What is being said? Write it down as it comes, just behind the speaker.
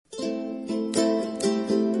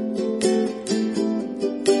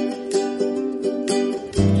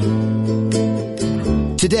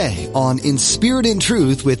today on In Spirit and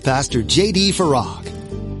Truth with Pastor J.D. Farag.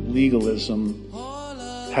 Legalism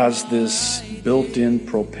has this built-in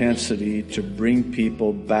propensity to bring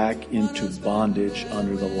people back into bondage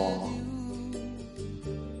under the law.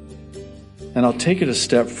 And I'll take it a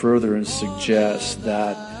step further and suggest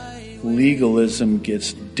that legalism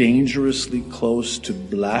gets dangerously close to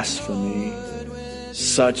blasphemy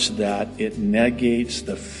such that it negates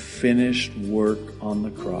the finished work on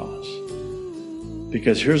the cross.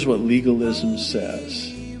 Because here's what legalism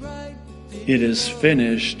says. It is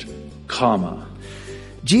finished, comma.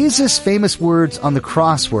 Jesus' famous words on the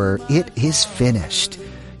cross were, "It is finished."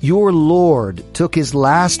 Your Lord took his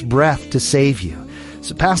last breath to save you.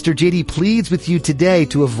 So Pastor J.D. pleads with you today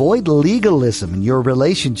to avoid legalism in your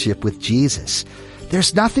relationship with Jesus.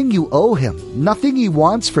 There's nothing you owe him, nothing he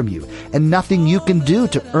wants from you, and nothing you can do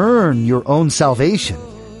to earn your own salvation.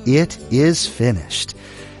 It is finished.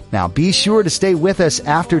 Now be sure to stay with us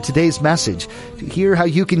after today's message to hear how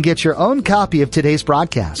you can get your own copy of today's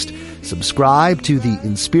broadcast. Subscribe to the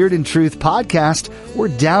In Spirit and Truth podcast or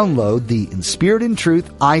download the In Spirit and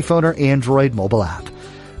Truth iPhone or Android mobile app.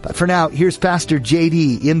 But for now, here's Pastor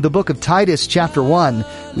J.D. in the book of Titus chapter 1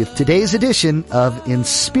 with today's edition of In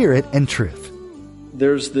Spirit and Truth.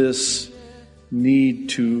 There's this need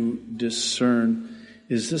to discern,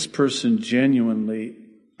 is this person genuinely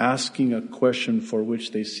asking a question for which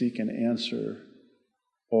they seek an answer,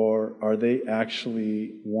 or are they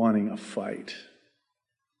actually wanting a fight?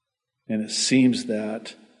 And it seems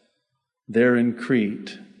that there in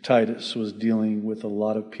Crete, Titus was dealing with a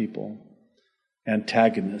lot of people,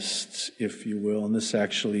 antagonists, if you will, and this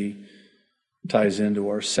actually ties into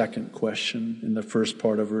our second question in the first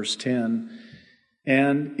part of verse 10,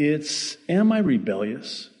 and it's, am I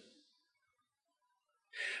rebellious?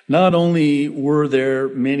 Not only were there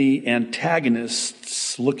many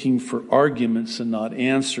antagonists looking for arguments and not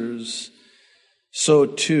answers, so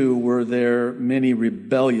too were there many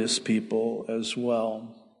rebellious people as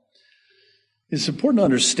well. It's important to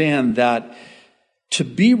understand that to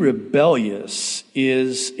be rebellious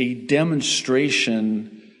is a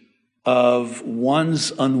demonstration of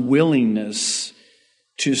one's unwillingness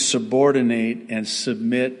to subordinate and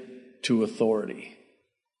submit to authority.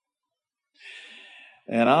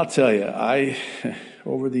 And I'll tell you,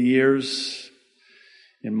 over the years,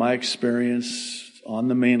 in my experience on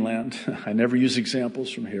the mainland, I never use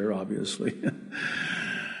examples from here, obviously.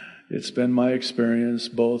 It's been my experience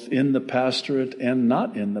both in the pastorate and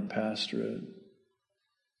not in the pastorate.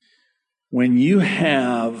 When you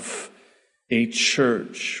have a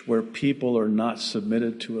church where people are not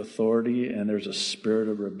submitted to authority and there's a spirit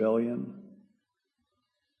of rebellion,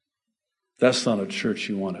 that's not a church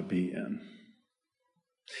you want to be in.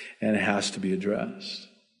 And it has to be addressed.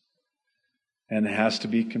 And it has to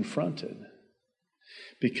be confronted.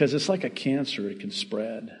 Because it's like a cancer, it can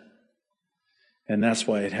spread. And that's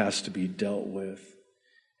why it has to be dealt with.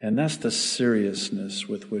 And that's the seriousness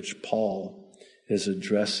with which Paul is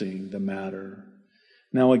addressing the matter.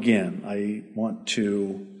 Now again, I want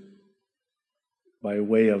to, by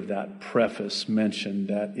way of that preface, mention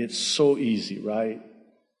that it's so easy, right?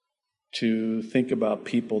 To think about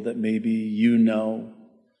people that maybe you know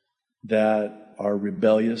that are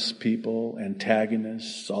rebellious people,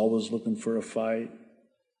 antagonists, always looking for a fight.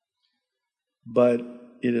 But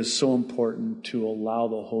it is so important to allow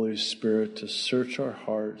the Holy Spirit to search our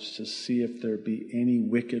hearts to see if there be any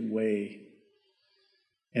wicked way.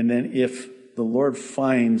 And then if the Lord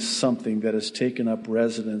finds something that has taken up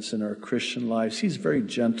residence in our Christian lives, He's very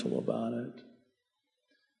gentle about it.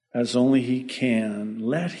 As only He can,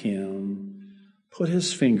 let Him put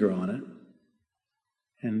His finger on it.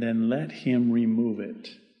 And then let Him remove it.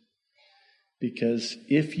 Because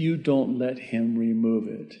if you don't let Him remove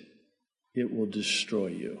it, it will destroy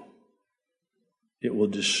you. It will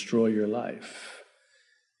destroy your life.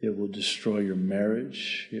 It will destroy your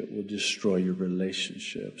marriage. It will destroy your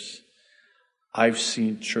relationships. I've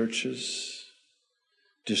seen churches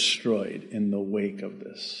destroyed in the wake of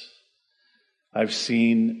this. I've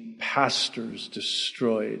seen pastors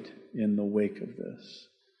destroyed in the wake of this.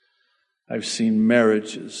 I've seen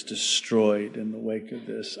marriages destroyed in the wake of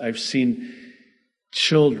this. I've seen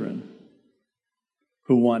children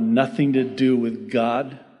who want nothing to do with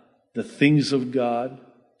God, the things of God,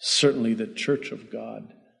 certainly the church of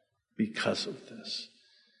God, because of this.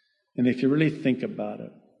 And if you really think about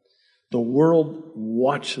it, the world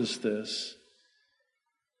watches this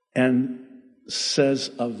and says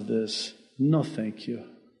of this, no thank you.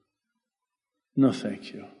 No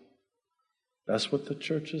thank you. That's what the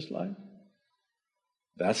church is like.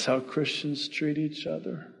 That's how Christians treat each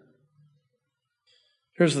other.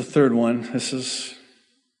 Here's the third one. This is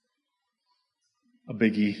a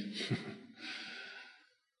biggie.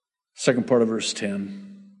 Second part of verse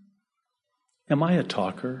 10. Am I a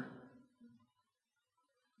talker?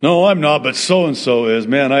 No, I'm not, but so-and-so is.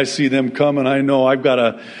 Man, I see them coming. I know I've got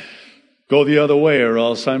to go the other way or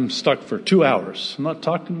else I'm stuck for 2 hours. I'm not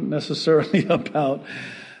talking necessarily about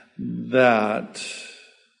that.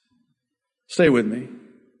 Stay with me.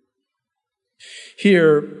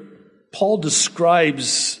 Here, Paul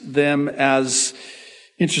describes them as,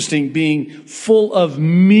 interesting, being full of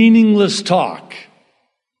meaningless talk,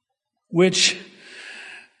 which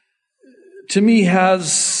to me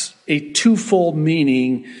has a twofold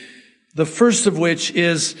meaning. The first of which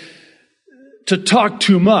is to talk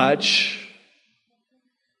too much.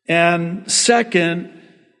 And second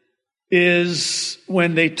is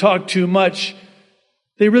when they talk too much,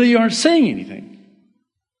 they really aren't saying anything.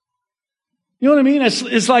 You know what I mean?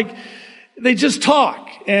 It's like they just talk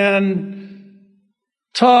and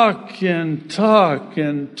talk and talk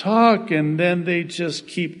and talk, and then they just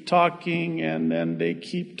keep talking, and then they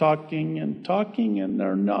keep talking and talking, and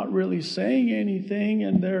they're not really saying anything,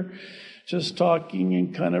 and they're just talking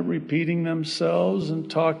and kind of repeating themselves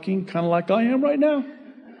and talking kind of like I am right now.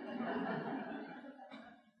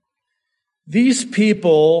 These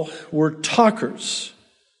people were talkers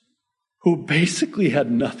who basically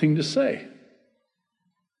had nothing to say.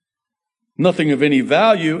 Nothing of any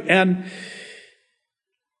value. And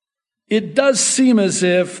it does seem as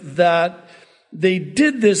if that they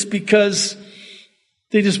did this because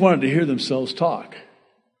they just wanted to hear themselves talk.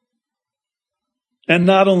 And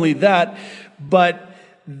not only that, but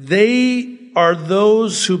they are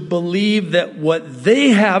those who believe that what they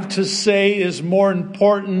have to say is more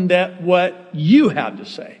important than what you have to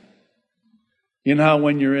say. You know how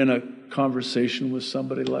when you're in a conversation with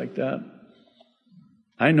somebody like that?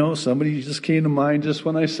 I know somebody just came to mind just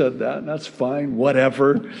when I said that, and that's fine,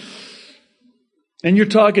 whatever. And you're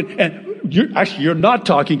talking, and you're not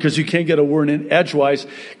talking because you can't get a word in edgewise,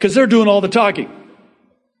 because they're doing all the talking.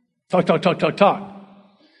 Talk.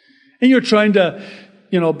 And you're trying to,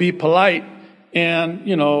 be polite, and,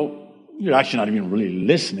 you're actually not even really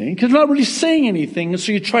listening because you're not really saying anything. And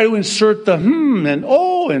so you try to insert the and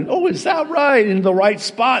oh, is that right? In the right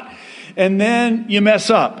spot. And then you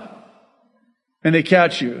mess up. And they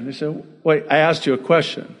catch you. And they say, wait, I asked you a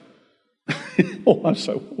question. Oh, I'm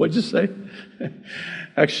sorry. What'd you say?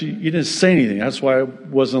 Actually, you didn't say anything. That's why I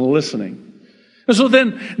wasn't listening. And so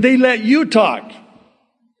then they let you talk.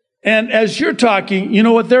 And as you're talking, you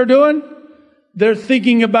know what they're doing? They're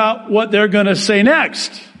thinking about what they're going to say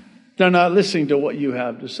next. They're not listening to what you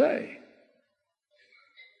have to say.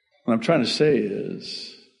 What I'm trying to say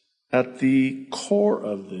is, at the core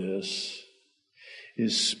of this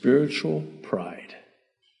is spiritual pride.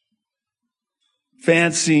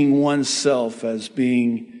 Fancying oneself as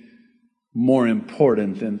being more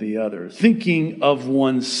important than the other. Thinking of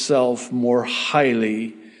oneself more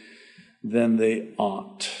highly than they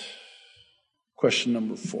ought. Question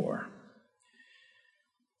number 4.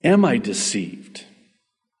 Am I deceived?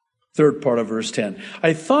 Third part of verse 10.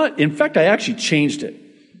 I actually changed it.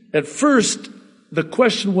 At first, the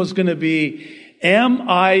question was going to be, am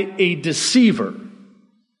I a deceiver?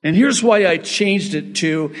 And here's why I changed it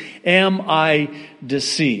to, am I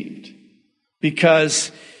deceived?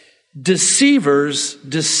 Because deceivers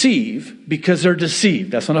deceive because they're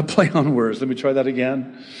deceived. That's not a play on words. Let me try that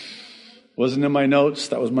again. Wasn't in my notes.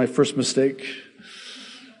 That was my first mistake.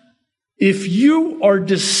 If you are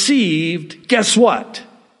deceived, guess what?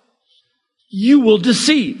 You will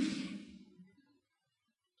deceive.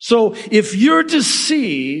 So if you're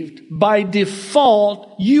deceived, by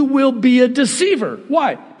default, you will be a deceiver.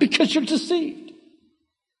 Why? Because you're deceived.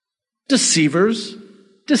 Deceivers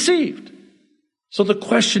deceived. So the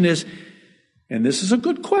question is, and this is a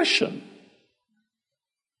good question,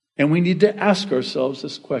 and we need to ask ourselves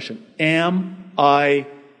this question, am I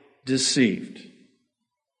deceived?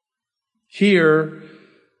 Here,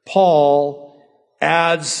 Paul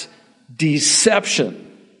adds deception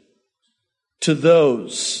to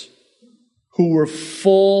those who were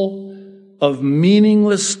full of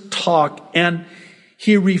meaningless talk. And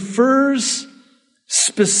he refers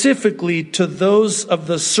specifically to those of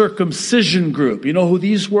the circumcision group. You know who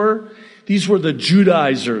these were? These were the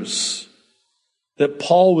Judaizers that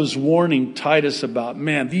Paul was warning Titus about.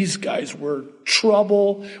 Man, these guys were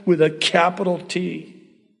trouble with a capital T.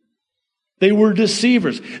 They were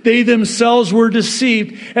deceivers. They themselves were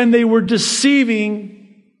deceived, and they were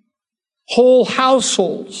deceiving whole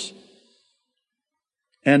households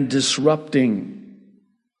and disrupting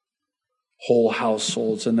whole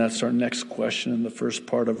households. And that's our next question in the first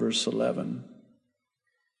part of verse 11.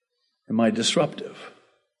 Am I disruptive?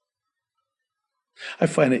 I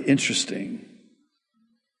find it interesting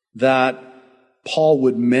that Paul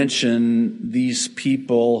would mention these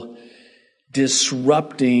people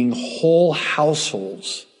disrupting whole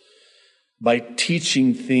households by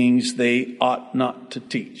teaching things they ought not to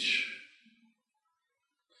teach.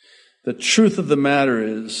 The truth of the matter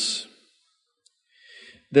is,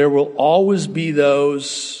 there will always be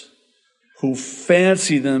those who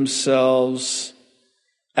fancy themselves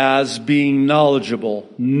as being knowledgeable,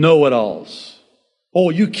 know-it-alls. Oh,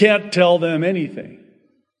 you can't tell them anything.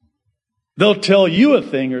 They'll tell you a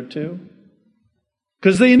thing or two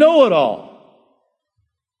because they know it all.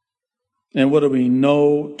 And what do we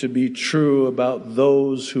know to be true about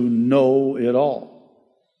those who know it all?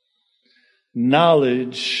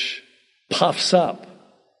 Knowledge puffs up.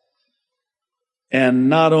 And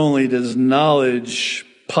not only does knowledge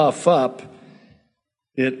puff up,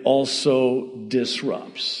 it also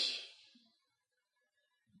disrupts.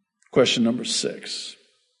 Question number 6.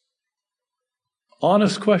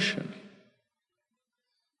 Honest question.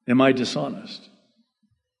 Am I dishonest?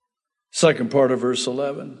 Second part of verse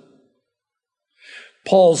 11.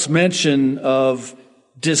 Paul's mention of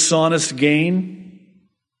dishonest gain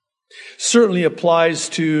certainly applies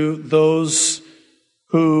to those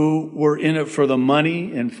who were in it for the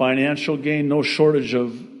money and financial gain. No shortage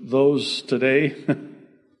of those today,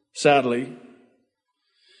 sadly.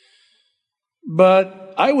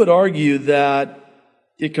 But I would argue that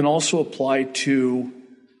it can also apply to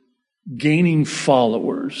gaining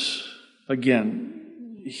followers.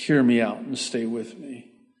 Again, hear me out and stay with me.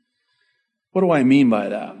 What do I mean by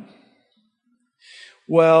that?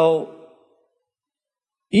 Well,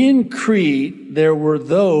 in Crete, there were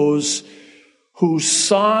those who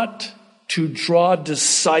sought to draw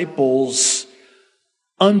disciples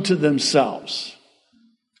unto themselves.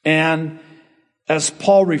 And as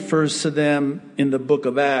Paul refers to them in the book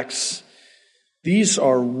of Acts, these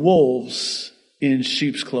are wolves in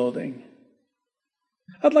sheep's clothing.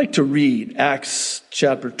 I'd like to read Acts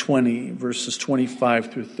chapter 20, verses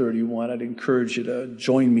 25 through 31. I'd encourage you to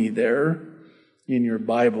join me there in your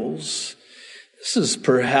Bibles. This is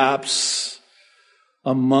perhaps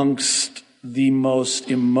amongst the most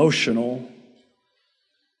emotional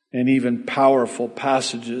and even powerful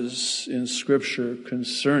passages in Scripture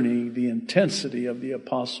concerning the intensity of the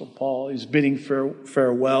Apostle Paul. He's bidding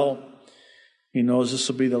farewell. He knows this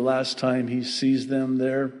will be the last time he sees them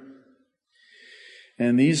there.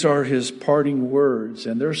 And these are his parting words,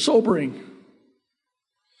 and they're sobering.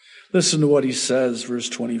 Listen to what he says, verse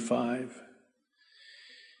 25.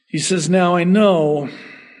 He says, "Now I know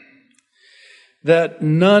that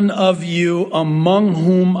none of you among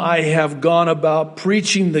whom I have gone about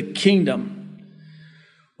preaching the kingdom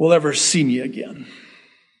will ever see me again.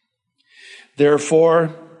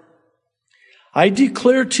 Therefore, I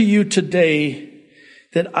declare to you today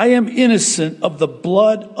that I am innocent of the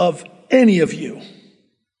blood of any of you."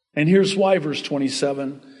 And here's why, verse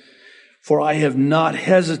 27. "For I have not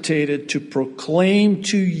hesitated to proclaim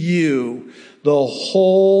to you the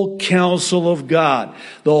whole counsel of God,"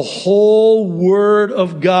 the whole word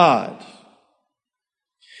of God.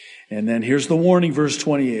 And then here's the warning, verse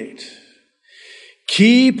 28.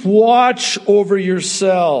 "Keep watch over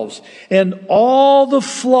yourselves and all the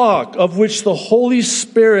flock of which the Holy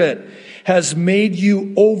Spirit has made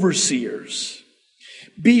you overseers.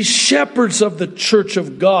 Be shepherds of the church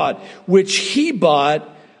of God, which he bought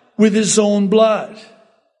with his own blood.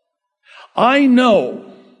 I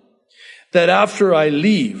know that after I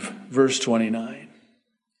leave," verse 29,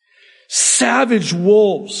 "savage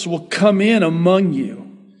wolves will come in among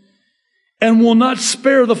you and will not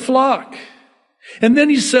spare the flock." And then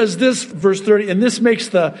he says this, verse 30, and this makes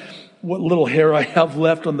what little hair I have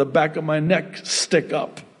left on the back of my neck stick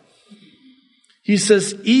up. He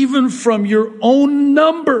says, "Even from your own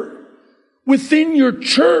number within your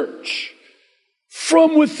church,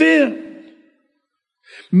 from within,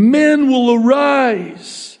 men will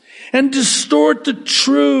arise and distort the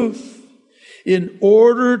truth in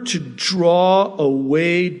order to draw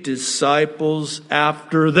away disciples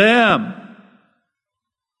after them.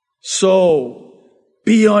 So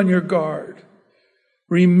be on your guard.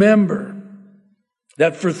 Remember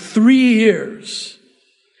that for 3 years,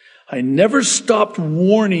 I never stopped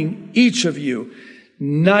warning each of you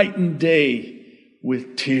night and day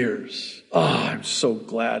with tears." I'm so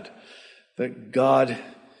glad that God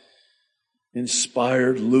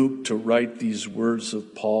inspired Luke to write these words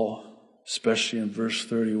of Paul, especially in verse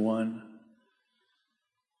 31.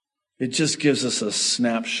 It just gives us a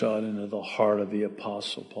snapshot into the heart of the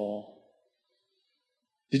Apostle Paul.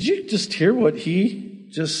 Did you just hear what he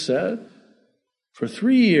just said? For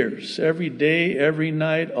 3 years, every day, every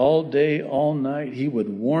night, all day, all night, he would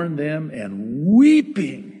warn them, and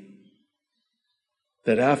weeping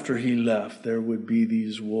that after he left, there would be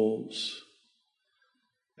these wolves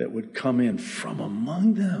that would come in from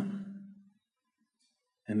among them,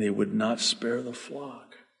 and they would not spare the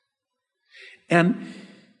flock. And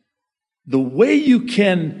the way you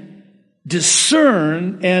can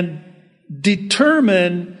discern and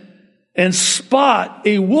determine and spot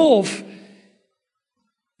a wolf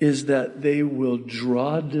is that they will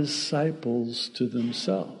draw disciples to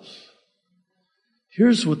themselves.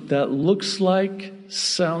 Here's what that looks like,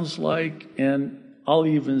 sounds like, and I'll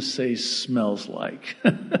even say smells like.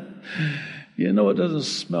 You know it doesn't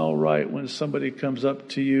smell right when somebody comes up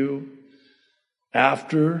to you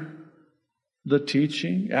after the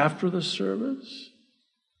teaching, after the service,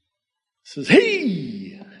 says,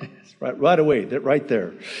 "Hey!" right away, right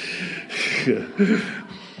there.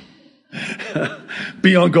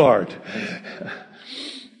 Be on guard.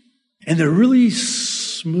 And they're really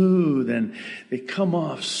smooth and they come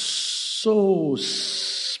off so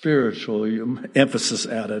spiritual, emphasis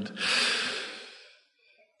added.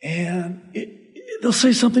 And they'll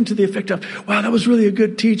say something to the effect of, "Wow, that was really a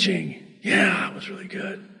good teaching. Yeah, it was really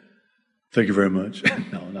good. Thank you very much."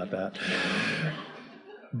 No, not that.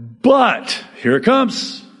 But here it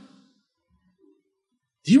comes.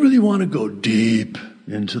 Do you really want to go deep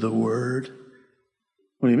into the Word?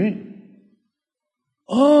 What do you mean?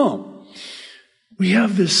 Oh, we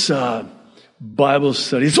have this Bible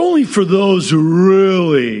study. It's only for those who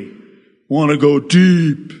really want to go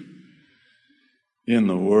deep in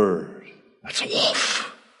the Word. That's a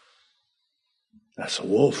wolf. That's a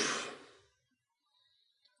wolf.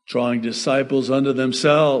 Drawing disciples unto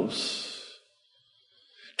themselves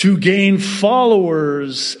to gain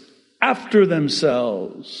followers after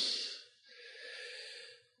themselves.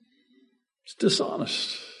 It's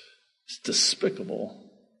dishonest. It's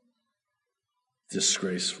despicable.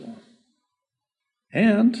 Disgraceful.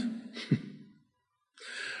 And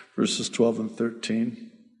verses 12 and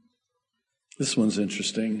 13. This one's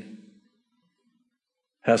interesting.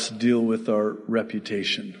 Has to deal with our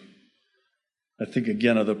reputation. I think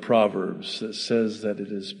again of the Proverbs that says that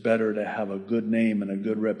it is better to have a good name and a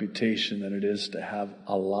good reputation than it is to have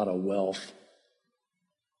a lot of wealth.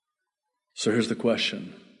 So here's the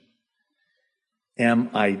question. Am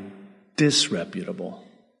I disreputable?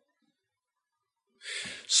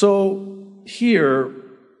 So here,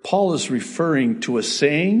 Paul is referring to a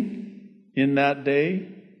saying in that day.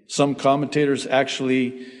 Some commentators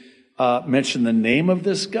actually mention the name of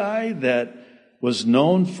this guy that was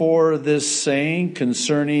known for this saying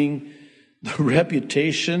concerning the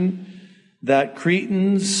reputation that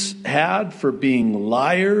Cretans had for being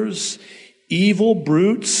liars, evil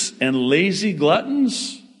brutes, and lazy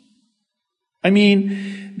gluttons. I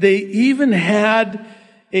mean, they even had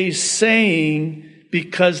a saying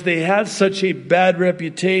because they had such a bad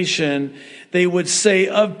reputation. They would say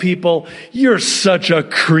of people, "You're such a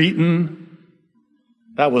Cretan."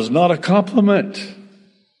 That was not a compliment.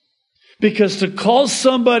 Because to call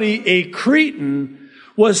somebody a Cretan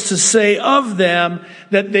was to say of them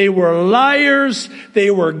that they were liars,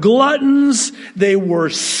 they were gluttons, they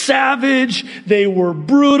were savage, they were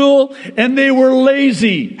brutal, and they were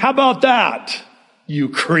lazy. How about that, you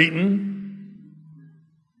Cretan?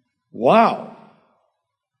 Wow.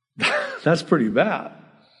 That's pretty bad.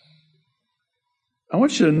 I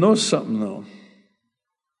want you to know something, though.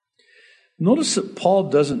 Notice that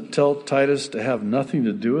Paul doesn't tell Titus to have nothing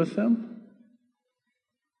to do with them.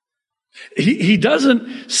 He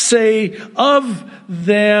doesn't say of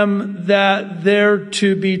them that they're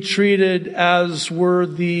to be treated as were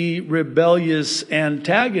the rebellious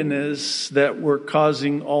antagonists that were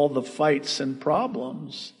causing all the fights and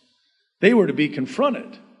problems. They were to be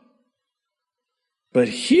confronted. But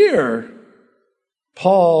here,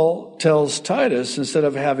 Paul tells Titus, instead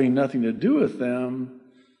of having nothing to do with them,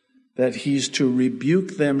 that he's to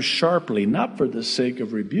rebuke them sharply, not for the sake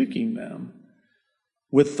of rebuking them,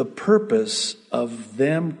 with the purpose of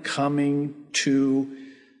them coming to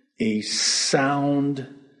a sound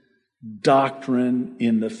doctrine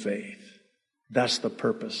in the faith. That's the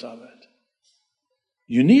purpose of it.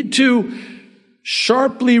 You need to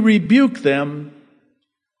sharply rebuke them,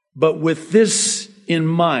 but with this in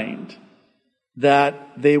mind,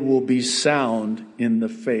 that they will be sound in the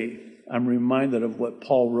faith. I'm reminded of what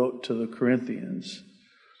Paul wrote to the Corinthians.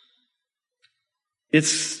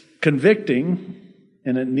 It's convicting,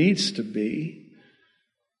 and it needs to be.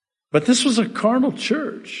 But this was a carnal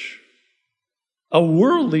church, a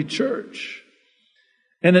worldly church.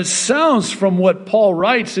 And it sounds from what Paul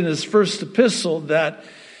writes in his first epistle that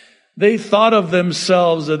They thought of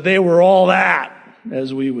themselves that they were all that,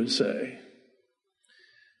 as we would say.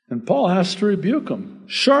 And Paul has to rebuke them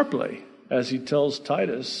sharply, as he tells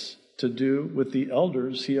Titus to do with the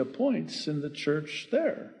elders he appoints in the church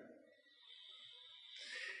there.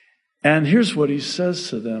 And here's what he says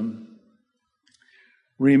to them.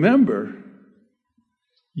 Remember,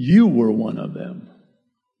 you were one of them,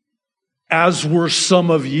 as were some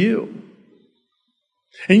of you.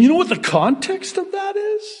 And you know what the context of that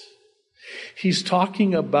is? He's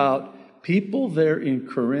talking about people there in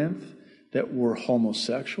Corinth that were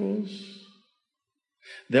homosexuals,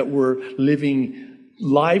 that were living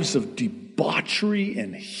lives of debauchery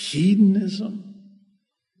and hedonism.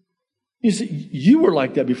 You see, you were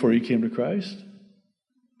like that before you came to Christ,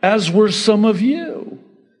 as were some of you.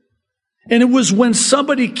 And it was when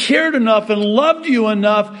somebody cared enough and loved you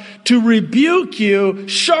enough to rebuke you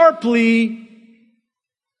sharply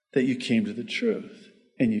that you came to the truth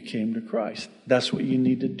and you came to Christ. That's what you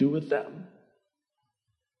need to do with them.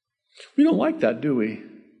 We don't like that, do we?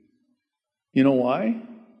 You know why?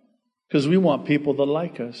 Because we want people to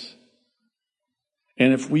like us.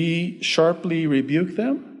 And if we sharply rebuke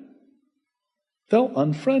them, they'll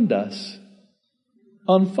unfriend us,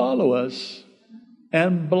 unfollow us,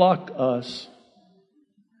 and block us.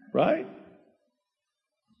 Right?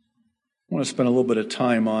 I want to spend a little bit of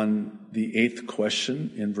time on the 8th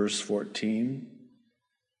question in verse 14.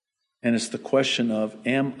 And it's the question of,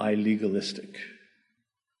 am I legalistic?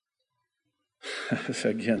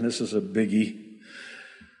 Again, this is a biggie.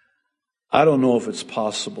 I don't know if it's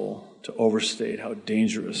possible to overstate how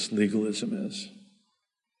dangerous legalism is.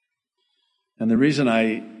 And the reason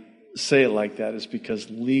I say it like that is because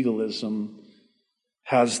legalism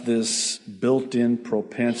has this built-in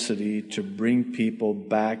propensity to bring people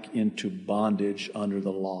back into bondage under the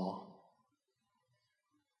law.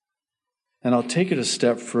 And I'll take it a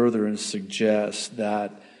step further and suggest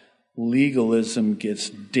that legalism gets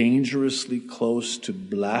dangerously close to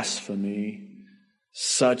blasphemy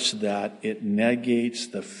such that it negates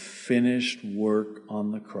the finished work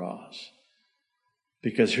on the cross.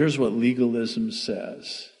 Because here's what legalism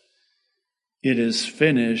says. It is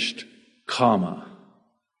finished, comma.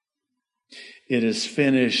 It is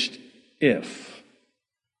finished if.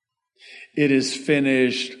 It is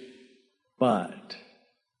finished, but.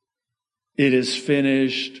 It is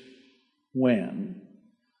finished when.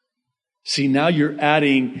 See, now you're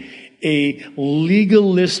adding a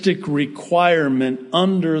legalistic requirement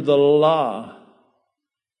under the law.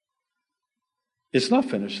 It's not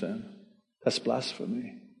finished then. That's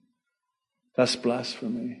blasphemy. That's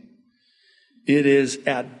blasphemy. It is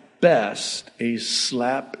at best a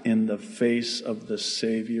slap in the face of the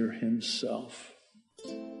Savior himself.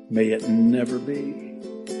 May it never be.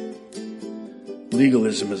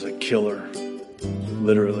 Legalism is a killer.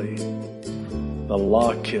 Literally. The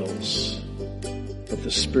law kills, but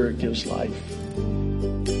the Spirit gives life.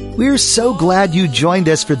 We're so glad you joined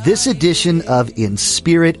us for this edition of In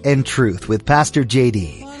Spirit and Truth with Pastor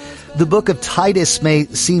J.D. The book of Titus may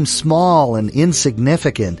seem small and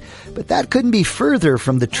insignificant, but that couldn't be further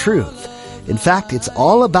from the truth. In fact, it's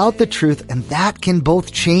all about the truth, and that can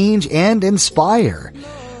both change and inspire.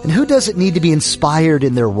 And who doesn't need to be inspired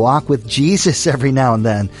in their walk with Jesus every now and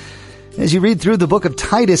then? As you read through the book of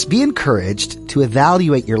Titus, be encouraged to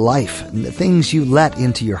evaluate your life and the things you let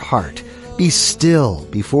into your heart. Be still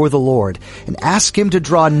before the Lord and ask Him to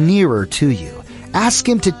draw nearer to you. Ask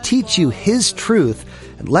Him to teach you His truth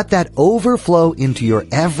and let that overflow into your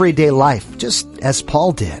everyday life, just as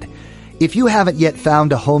Paul did. If you haven't yet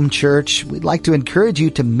found a home church, we'd like to encourage you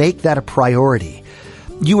to make that a priority.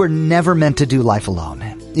 You were never meant to do life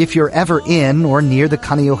alone. If you're ever in or near the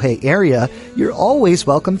Kaneohe area, you're always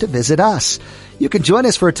welcome to visit us. You can join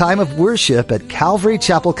us for a time of worship at Calvary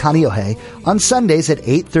Chapel Kaneohe on Sundays at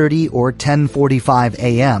 8:30 or 10:45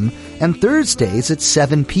 a.m. and Thursdays at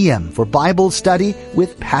 7 p.m. for Bible study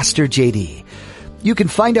with Pastor J.D. You can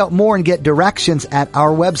find out more and get directions at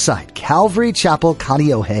our website,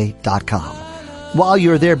 calvarychapelkaneohe.com. While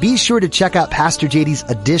you're there, be sure to check out Pastor JD's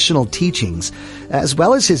additional teachings, as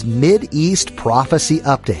well as his Mid-East prophecy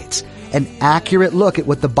updates, an accurate look at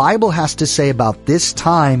what the Bible has to say about this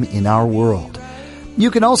time in our world.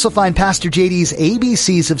 You can also find Pastor JD's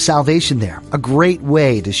ABCs of Salvation there, a great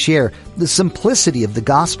way to share the simplicity of the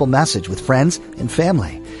gospel message with friends and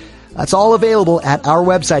family. That's all available at our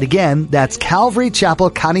website. Again, that's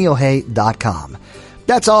calvarychapelkaneohe.com.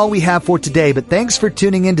 That's all we have for today, but thanks for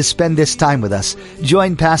tuning in to spend this time with us.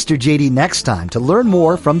 Join Pastor JD next time to learn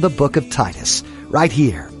more from the book of Titus, right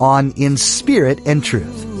here on In Spirit and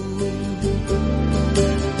Truth.